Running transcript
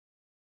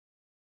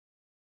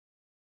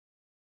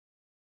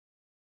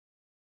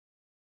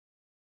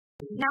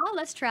Now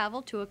let's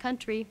travel to a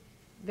country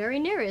very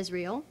near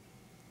Israel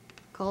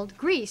called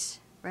Greece,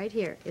 right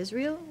here,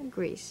 Israel and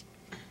Greece.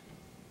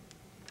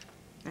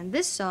 And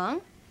this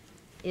song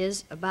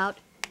is about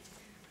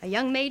a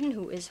young maiden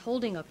who is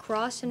holding a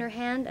cross in her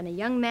hand, and a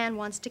young man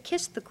wants to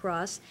kiss the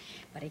cross,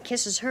 but he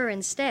kisses her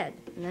instead.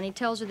 And then he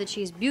tells her that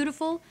she's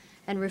beautiful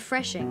and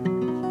refreshing.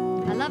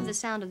 I love the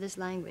sound of this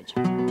language.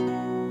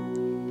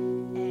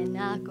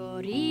 Ένα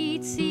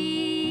κορίτσι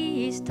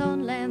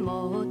στον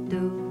λαιμό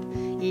του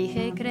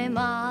είχε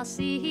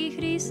κρεμάσει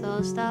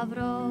χρυσό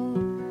σταυρό,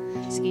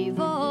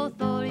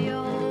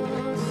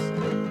 σκυβόθωριος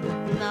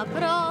να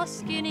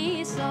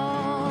προσκυνήσω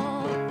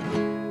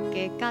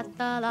και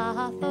κατά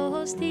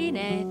λάθος την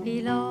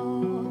έφυλω,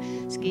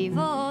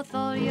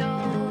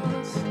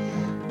 σκυβόθωριος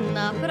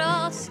να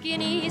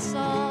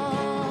προσκυνήσω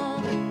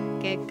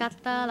και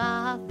κατά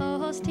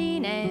λάθος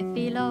την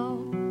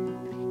έφυλω.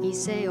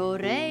 Είσαι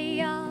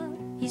ωραία,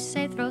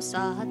 είσαι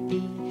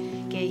δροσάτη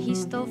και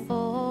έχεις το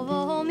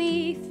φόβο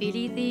μη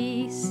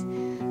φιληθείς,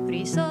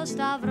 χρυσό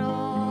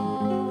σταυρό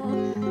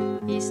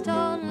εις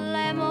τον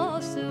λαιμό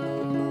σου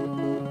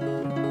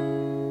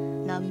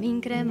να μην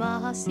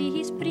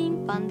κρεμάσεις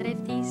πριν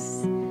παντρευτείς,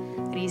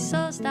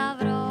 χρυσό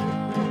σταυρό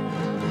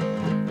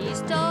εις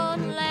τον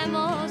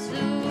λαιμό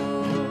σου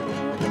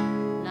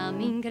να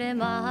μην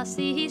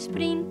κρεμάσεις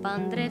πριν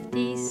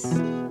παντρευτείς.